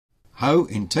How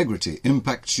Integrity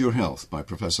Impacts Your Health by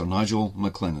Professor Nigel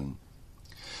MacLennan.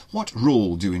 What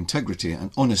role do integrity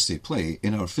and honesty play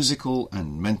in our physical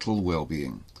and mental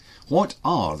well-being? What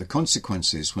are the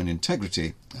consequences when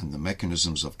integrity and the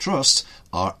mechanisms of trust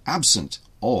are absent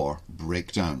or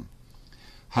break down?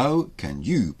 How can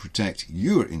you protect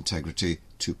your integrity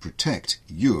to protect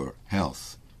your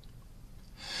health?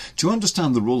 To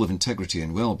understand the role of integrity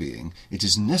in well-being, it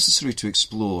is necessary to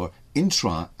explore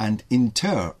intra- and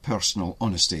interpersonal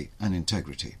honesty and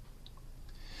integrity.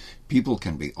 People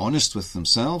can be honest with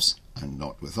themselves and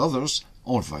not with others,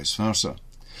 or vice versa.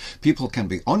 People can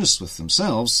be honest with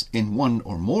themselves in one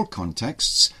or more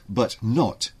contexts, but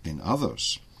not in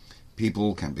others.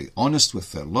 People can be honest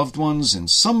with their loved ones in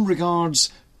some regards,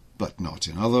 but not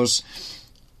in others.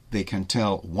 They can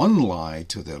tell one lie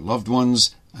to their loved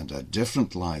ones and a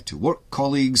different lie to work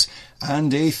colleagues,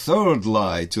 and a third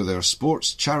lie to their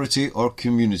sports charity or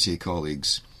community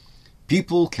colleagues.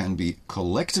 People can be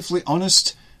collectively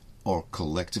honest or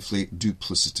collectively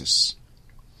duplicitous.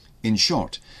 In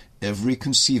short, every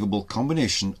conceivable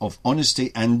combination of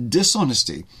honesty and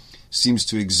dishonesty seems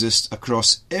to exist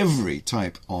across every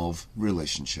type of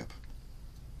relationship.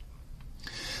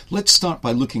 Let's start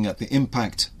by looking at the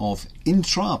impact of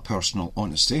intrapersonal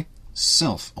honesty,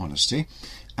 self-honesty,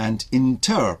 and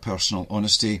interpersonal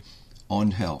honesty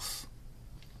on health.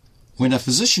 When a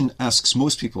physician asks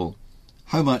most people,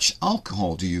 "How much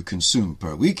alcohol do you consume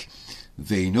per week?"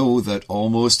 they know that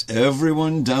almost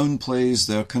everyone downplays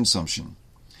their consumption.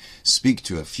 Speak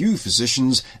to a few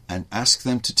physicians and ask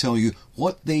them to tell you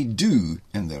what they do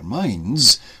in their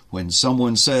minds when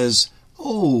someone says,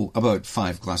 "Oh, about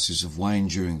 5 glasses of wine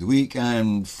during the week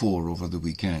and 4 over the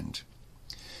weekend."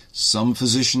 Some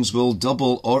physicians will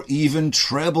double or even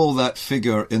treble that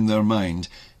figure in their mind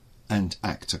and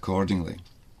act accordingly.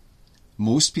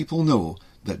 Most people know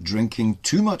that drinking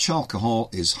too much alcohol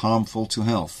is harmful to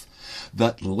health,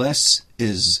 that less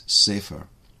is safer.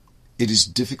 It is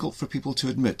difficult for people to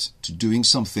admit to doing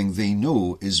something they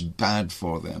know is bad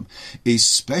for them,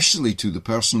 especially to the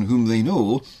person whom they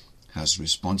know has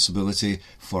responsibility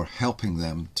for helping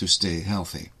them to stay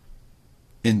healthy.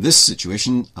 In this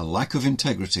situation, a lack of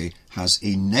integrity has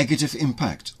a negative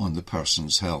impact on the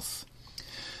person's health.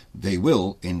 They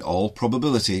will, in all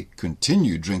probability,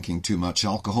 continue drinking too much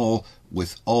alcohol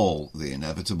with all the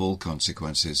inevitable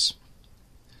consequences.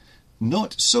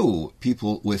 Not so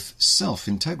people with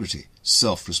self-integrity,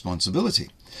 self-responsibility.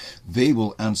 They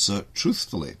will answer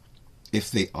truthfully.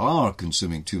 If they are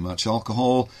consuming too much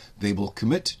alcohol, they will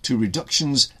commit to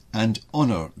reductions and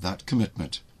honour that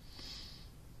commitment.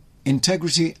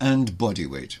 Integrity and body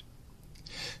weight.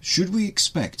 Should we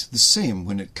expect the same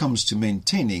when it comes to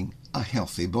maintaining a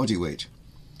healthy body weight?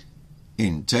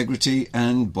 Integrity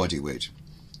and body weight.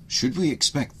 Should we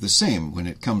expect the same when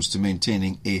it comes to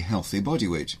maintaining a healthy body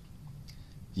weight?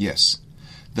 Yes.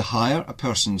 The higher a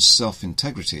person's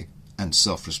self-integrity and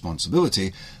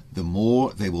self-responsibility, the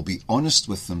more they will be honest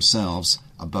with themselves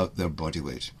about their body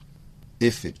weight.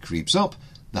 If it creeps up,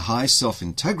 the high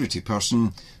self-integrity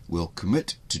person will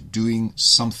commit to doing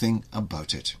something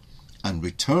about it and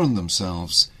return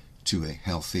themselves to a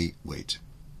healthy weight.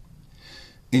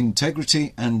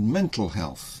 Integrity and mental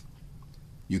health.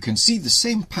 You can see the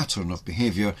same pattern of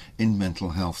behaviour in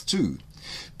mental health too.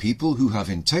 People who have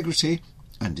integrity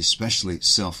and especially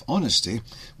self-honesty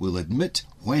will admit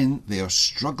when they are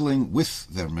struggling with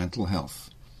their mental health.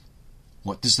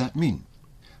 What does that mean?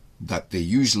 That they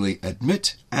usually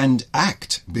admit and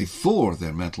act before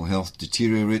their mental health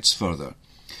deteriorates further.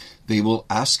 They will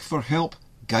ask for help,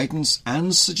 guidance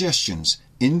and suggestions,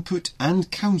 input and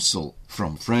counsel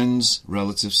from friends,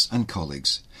 relatives and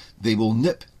colleagues. They will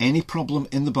nip any problem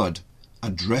in the bud,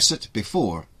 address it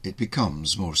before it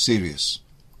becomes more serious.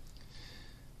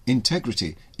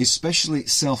 Integrity, especially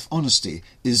self-honesty,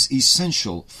 is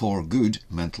essential for good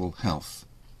mental health.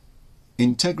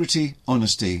 Integrity,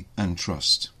 honesty and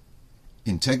trust.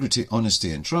 Integrity,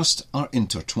 honesty and trust are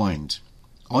intertwined.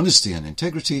 Honesty and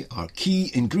integrity are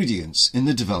key ingredients in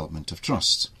the development of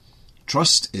trust.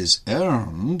 Trust is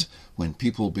earned when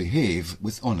people behave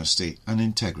with honesty and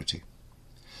integrity.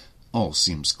 All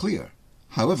seems clear.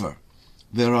 However,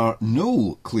 there are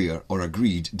no clear or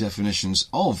agreed definitions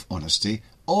of honesty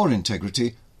or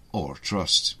integrity or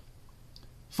trust.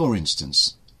 For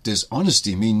instance, does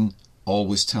honesty mean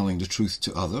always telling the truth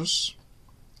to others?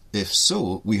 If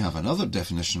so, we have another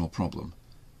definitional problem.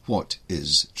 What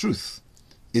is truth?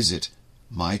 Is it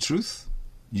my truth,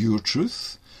 your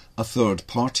truth, a third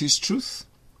party's truth?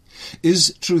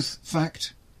 Is truth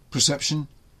fact, perception,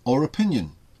 or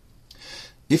opinion?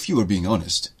 If you are being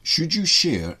honest, should you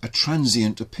share a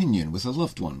transient opinion with a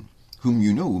loved one? whom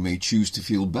you know may choose to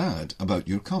feel bad about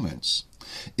your comments?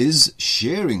 Is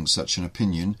sharing such an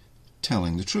opinion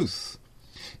telling the truth?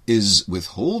 Is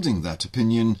withholding that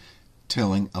opinion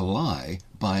telling a lie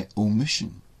by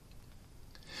omission?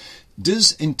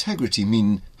 Does integrity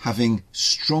mean having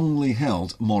strongly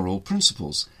held moral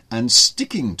principles and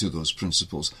sticking to those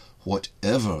principles,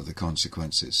 whatever the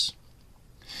consequences?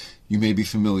 You may be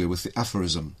familiar with the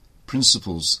aphorism,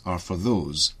 "Principles are for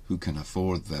those who can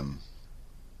afford them."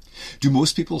 Do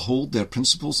most people hold their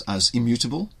principles as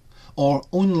immutable, or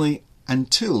only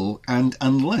until and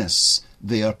unless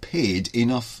they are paid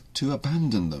enough to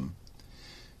abandon them?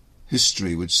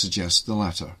 History would suggest the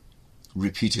latter,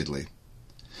 repeatedly.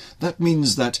 That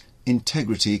means that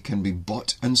integrity can be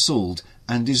bought and sold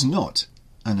and is not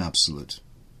an absolute.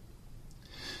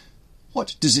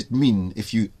 What does it mean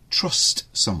if you trust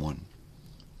someone?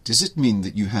 Does it mean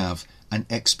that you have an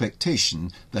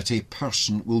expectation that a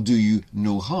person will do you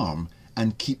no harm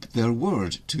and keep their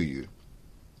word to you?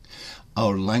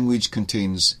 Our language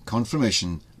contains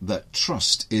confirmation that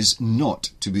trust is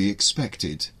not to be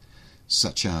expected,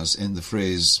 such as in the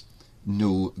phrase,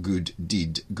 "No good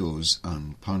deed goes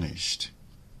unpunished."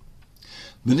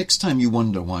 The next time you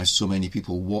wonder why so many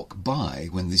people walk by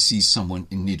when they see someone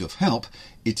in need of help,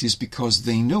 it is because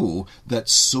they know that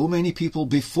so many people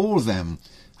before them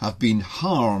have been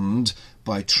harmed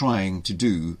by trying to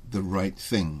do the right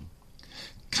thing.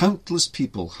 Countless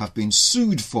people have been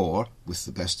sued for, with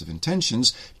the best of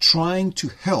intentions, trying to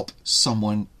help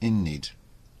someone in need.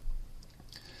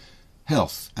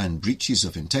 Health and breaches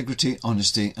of integrity,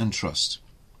 honesty and trust.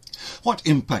 What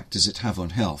impact does it have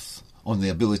on health, on the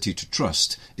ability to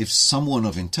trust, if someone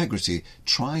of integrity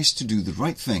tries to do the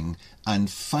right thing and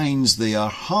finds they are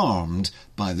harmed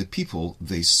by the people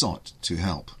they sought to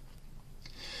help?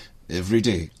 Every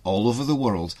day, all over the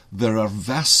world, there are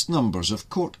vast numbers of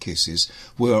court cases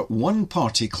where one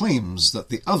party claims that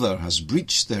the other has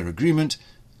breached their agreement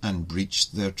and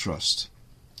breached their trust.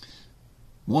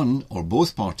 One or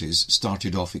both parties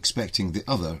started off expecting the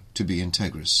other to be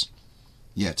integrous,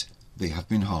 yet they have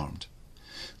been harmed.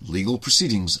 Legal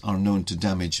proceedings are known to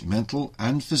damage mental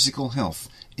and physical health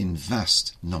in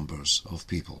vast numbers of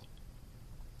people.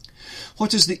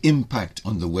 What is the impact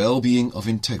on the well-being of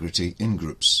integrity in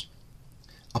groups?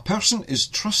 A person is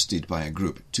trusted by a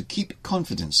group to keep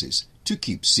confidences, to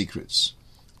keep secrets.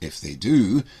 If they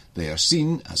do, they are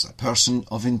seen as a person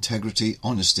of integrity,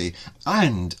 honesty,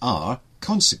 and are,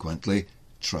 consequently,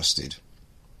 trusted.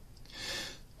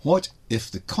 What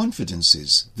if the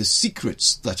confidences, the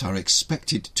secrets that are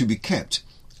expected to be kept,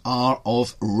 are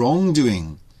of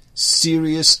wrongdoing,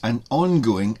 serious and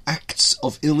ongoing acts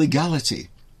of illegality?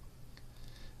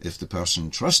 If the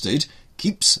person trusted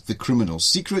keeps the criminal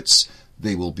secrets,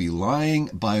 they will be lying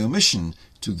by omission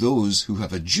to those who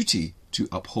have a duty to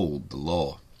uphold the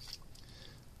law.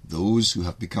 Those who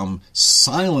have become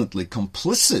silently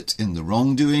complicit in the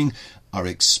wrongdoing are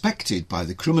expected by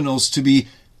the criminals to be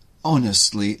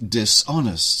honestly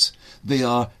dishonest. They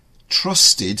are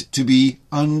trusted to be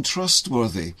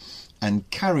untrustworthy and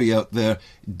carry out their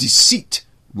deceit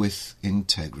with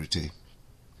integrity.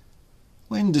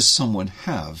 When does someone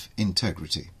have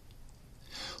integrity?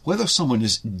 Whether someone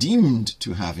is deemed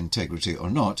to have integrity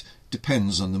or not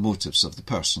depends on the motives of the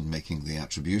person making the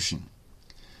attribution.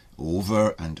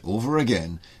 Over and over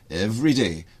again, every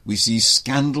day, we see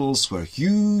scandals where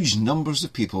huge numbers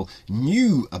of people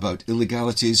knew about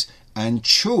illegalities and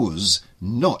chose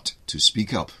not to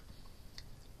speak up.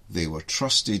 They were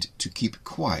trusted to keep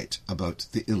quiet about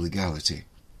the illegality.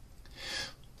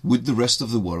 Would the rest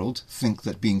of the world think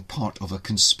that being part of a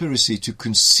conspiracy to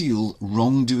conceal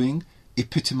wrongdoing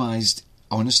epitomized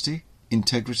honesty,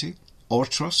 integrity, or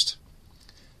trust?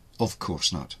 Of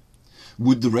course not.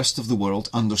 Would the rest of the world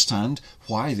understand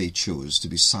why they chose to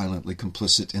be silently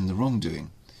complicit in the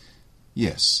wrongdoing?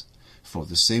 Yes, for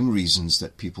the same reasons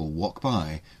that people walk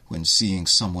by when seeing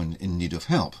someone in need of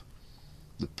help.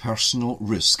 The personal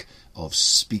risk of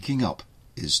speaking up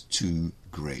is too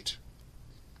great.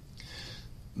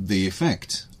 The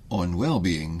effect on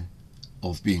well-being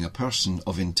of being a person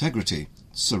of integrity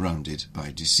surrounded by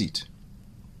deceit.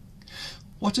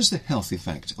 What is the health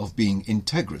effect of being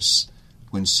integrous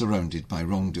when surrounded by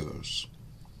wrongdoers?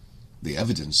 The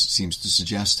evidence seems to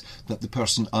suggest that the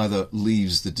person either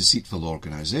leaves the deceitful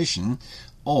organisation,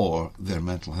 or their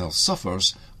mental health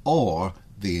suffers, or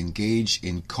they engage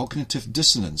in cognitive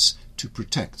dissonance to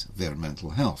protect their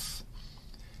mental health.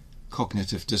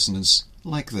 Cognitive dissonance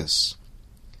like this: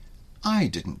 I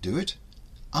didn't do it.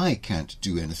 I can't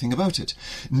do anything about it.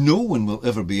 No one will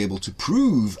ever be able to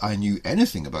prove I knew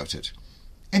anything about it.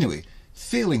 Anyway,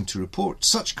 failing to report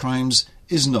such crimes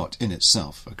is not in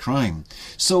itself a crime.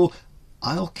 So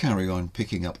I'll carry on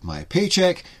picking up my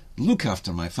paycheck, look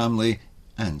after my family,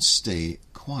 and stay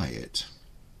quiet.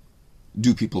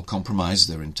 Do people compromise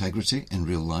their integrity in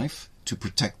real life to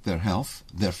protect their health,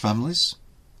 their families?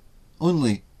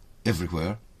 Only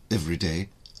everywhere, every day,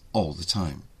 all the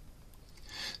time.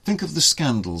 Think of the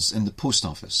scandals in the post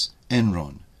office: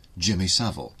 Enron, Jimmy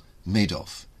Savile,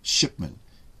 Madoff, Shipman,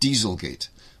 Dieselgate.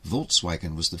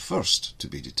 Volkswagen was the first to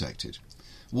be detected.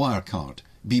 Wirecard,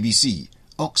 BBC,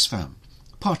 Oxfam,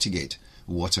 Partygate,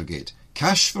 Watergate,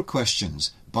 cash for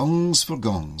questions, bongs for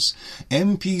gongs,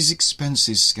 MPs'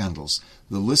 expenses scandals.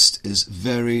 The list is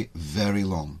very, very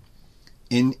long.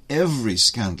 In every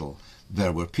scandal,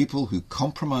 there were people who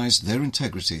compromised their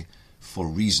integrity for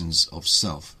reasons of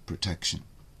self-protection.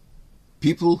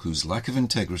 People whose lack of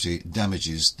integrity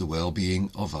damages the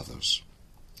well-being of others.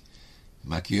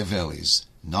 Machiavellis,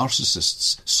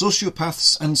 narcissists,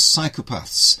 sociopaths and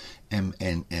psychopaths,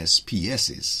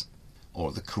 MNSPSs,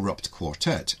 or the corrupt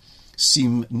quartet,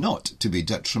 seem not to be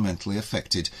detrimentally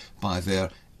affected by their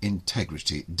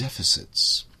integrity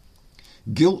deficits.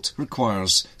 Guilt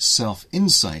requires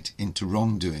self-insight into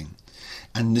wrongdoing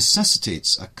and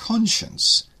necessitates a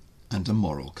conscience and a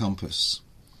moral compass.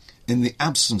 In the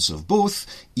absence of both,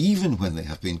 even when they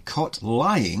have been caught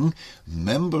lying,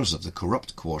 members of the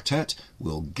corrupt quartet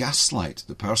will gaslight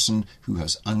the person who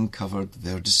has uncovered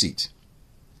their deceit.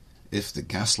 If the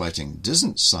gaslighting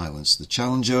doesn't silence the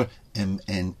challenger,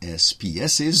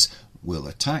 MNSPSs will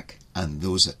attack, and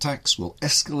those attacks will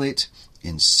escalate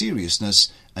in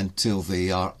seriousness until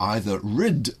they are either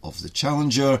rid of the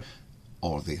challenger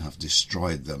or they have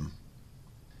destroyed them.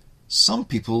 Some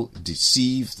people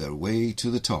deceive their way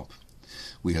to the top.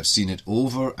 We have seen it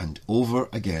over and over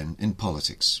again in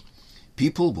politics.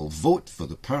 People will vote for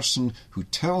the person who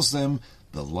tells them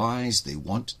the lies they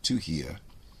want to hear.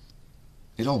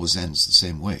 It always ends the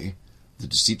same way. The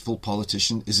deceitful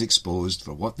politician is exposed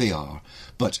for what they are,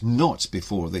 but not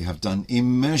before they have done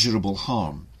immeasurable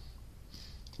harm.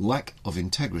 Lack of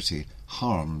integrity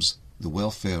harms the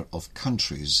welfare of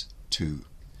countries too.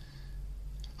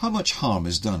 How much harm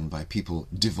is done by people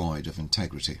devoid of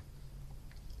integrity?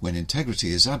 When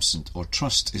integrity is absent or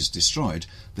trust is destroyed,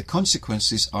 the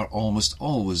consequences are almost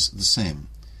always the same: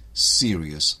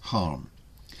 serious harm.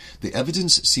 The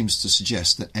evidence seems to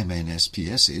suggest that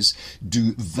MNSPSs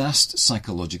do vast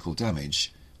psychological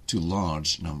damage to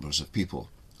large numbers of people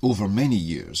over many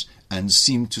years and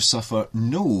seem to suffer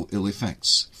no ill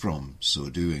effects from so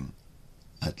doing.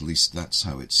 At least that's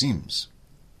how it seems.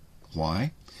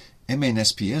 Why?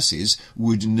 MNSPSs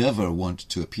would never want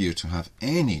to appear to have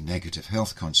any negative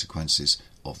health consequences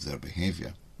of their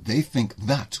behaviour. They think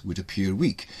that would appear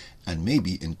weak and may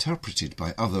be interpreted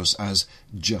by others as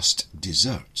just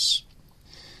desserts.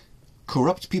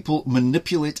 Corrupt people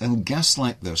manipulate and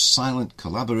gaslight their silent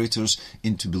collaborators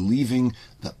into believing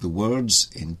that the words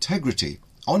integrity,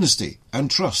 honesty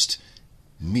and trust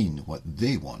mean what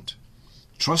they want.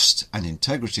 Trust and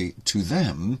integrity to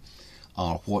them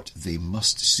are what they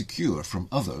must secure from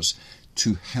others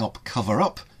to help cover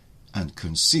up and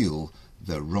conceal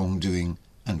their wrongdoing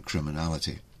and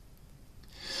criminality.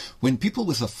 When people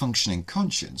with a functioning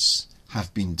conscience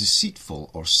have been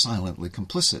deceitful or silently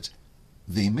complicit,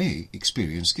 they may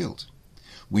experience guilt.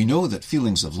 We know that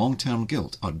feelings of long-term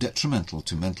guilt are detrimental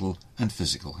to mental and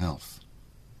physical health.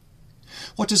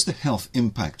 What is the health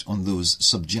impact on those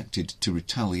subjected to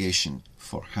retaliation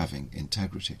for having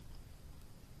integrity?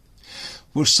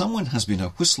 Where someone has been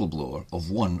a whistleblower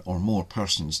of one or more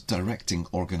persons directing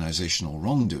organisational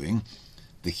wrongdoing,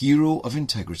 the hero of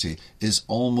integrity is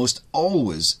almost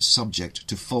always subject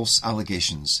to false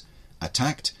allegations,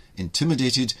 attacked,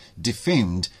 intimidated,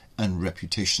 defamed, and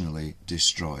reputationally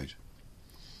destroyed.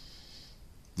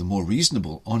 The more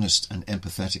reasonable, honest, and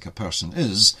empathetic a person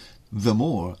is, the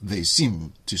more they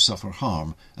seem to suffer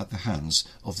harm at the hands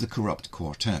of the corrupt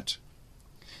quartet.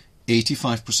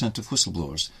 85% of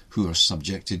whistleblowers who are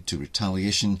subjected to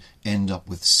retaliation end up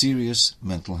with serious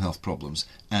mental health problems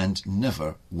and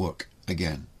never work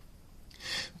again.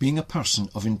 Being a person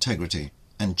of integrity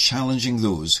and challenging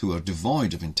those who are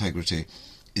devoid of integrity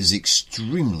is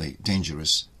extremely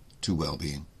dangerous to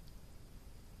well-being.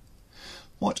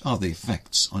 What are the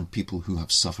effects on people who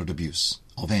have suffered abuse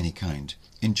of any kind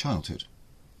in childhood?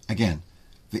 Again,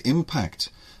 the impact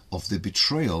of the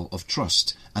betrayal of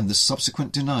trust and the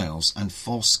subsequent denials and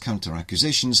false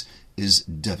counter-accusations is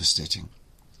devastating.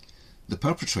 The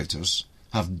perpetrators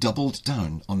have doubled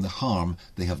down on the harm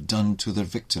they have done to their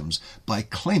victims by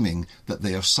claiming that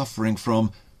they are suffering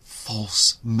from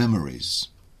false memories.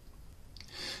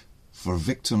 For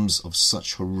victims of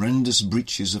such horrendous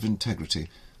breaches of integrity,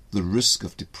 the risk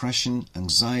of depression,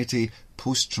 anxiety,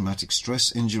 post-traumatic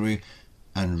stress injury,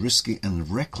 and risky and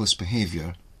reckless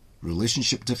behaviour,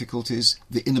 relationship difficulties,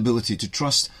 the inability to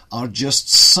trust are just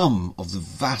some of the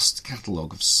vast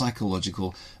catalogue of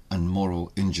psychological and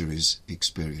moral injuries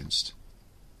experienced.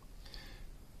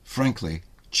 Frankly,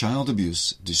 child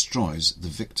abuse destroys the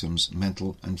victim's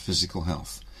mental and physical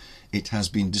health. It has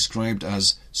been described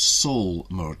as soul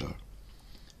murder.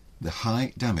 The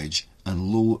high damage and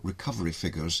low recovery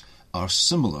figures are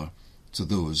similar to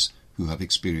those who have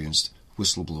experienced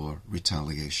whistleblower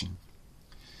retaliation.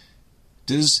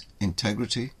 Does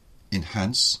integrity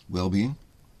enhance well-being?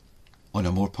 On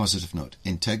a more positive note,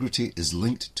 integrity is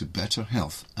linked to better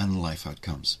health and life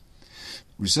outcomes.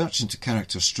 Research into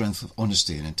character strength of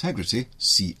honesty and integrity,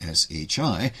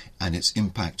 CSHI, and its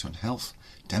impact on health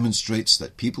demonstrates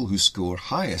that people who score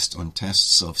highest on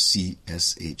tests of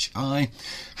CSHI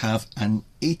have an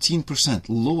 18%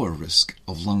 lower risk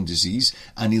of lung disease,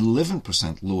 an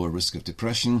 11% lower risk of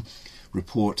depression,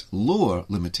 report lower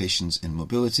limitations in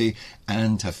mobility,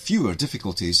 and have fewer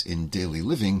difficulties in daily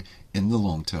living in the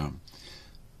long term.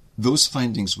 Those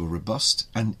findings were robust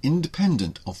and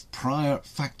independent of prior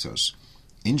factors.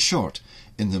 In short,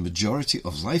 in the majority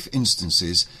of life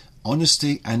instances,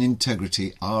 honesty and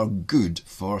integrity are good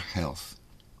for health.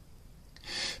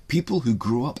 People who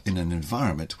grow up in an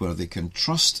environment where they can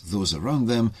trust those around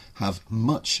them have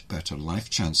much better life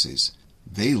chances.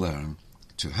 They learn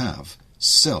to have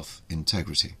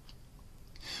self-integrity.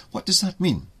 What does that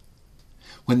mean?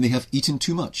 When they have eaten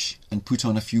too much and put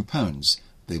on a few pounds,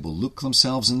 they will look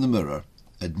themselves in the mirror,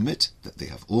 admit that they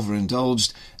have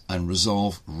overindulged, and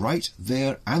resolve right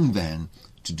there and then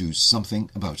to do something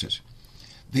about it.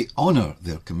 They honour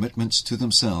their commitments to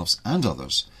themselves and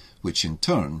others, which in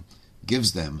turn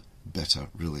gives them better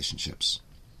relationships.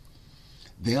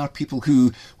 They are people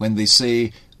who, when they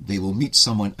say they will meet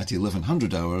someone at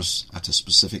 1100 hours at a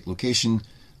specific location,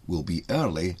 will be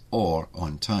early or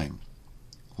on time.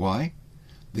 Why?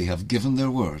 They have given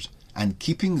their word, and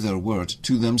keeping their word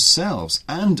to themselves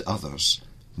and others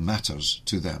matters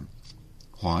to them.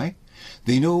 Why?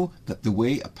 They know that the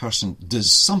way a person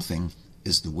does something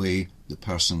is the way the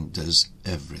person does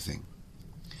everything.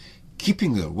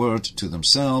 Keeping their word to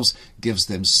themselves gives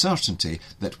them certainty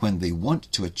that when they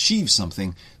want to achieve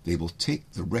something, they will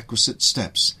take the requisite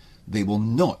steps. They will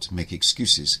not make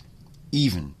excuses,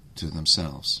 even to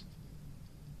themselves.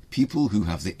 People who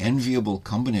have the enviable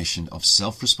combination of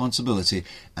self-responsibility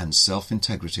and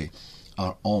self-integrity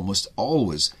are almost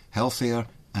always healthier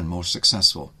and more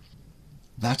successful.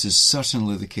 That is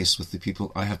certainly the case with the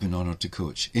people I have been honoured to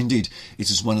coach. Indeed,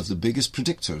 it is one of the biggest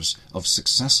predictors of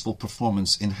successful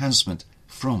performance enhancement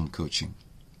from coaching.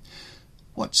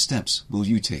 What steps will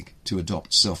you take to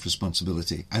adopt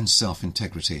self-responsibility and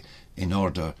self-integrity in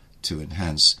order to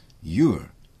enhance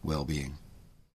your well-being?